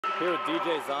Here with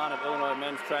DJ Zahn of Illinois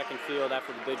Men's Track and Field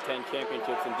after the Big Ten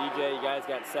Championships. And DJ, you guys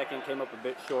got second, came up a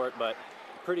bit short, but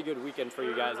pretty good weekend for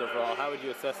you guys overall. How would you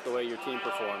assess the way your team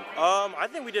performed? I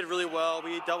think we did really well.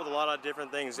 We dealt with a lot of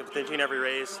different things, finishing every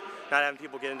race, not having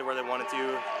people get into where they wanted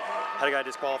to, had a guy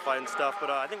disqualified and stuff,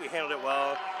 but I think we handled it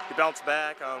well. We bounced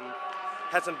back,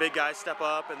 had some big guys step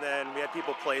up, and then we had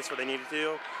people place where they needed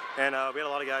to, and we had a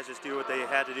lot of guys just do what they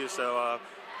had to do, so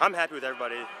I'm happy with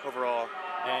everybody overall.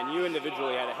 And you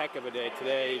individually had a heck of a day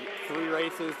today. 3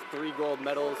 races, 3 gold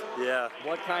medals. Yeah.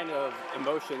 What kind of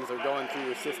emotions are going through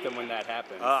your system when that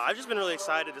happens? I've just been really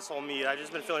excited this whole meet. I've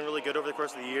just been feeling really good over the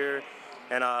course of the year,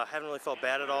 and haven't really felt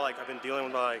bad at all. Like, I've been dealing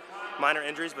with minor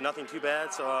injuries, but nothing too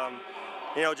bad. So,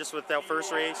 just with that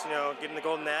first race, getting the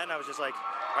golden net, and I was just like,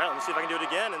 all right, let me see if I can do it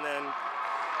again, and then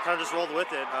kind of just rolled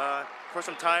with it. Of course,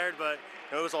 I'm tired, but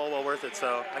it was all well worth it,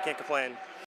 so I can't complain.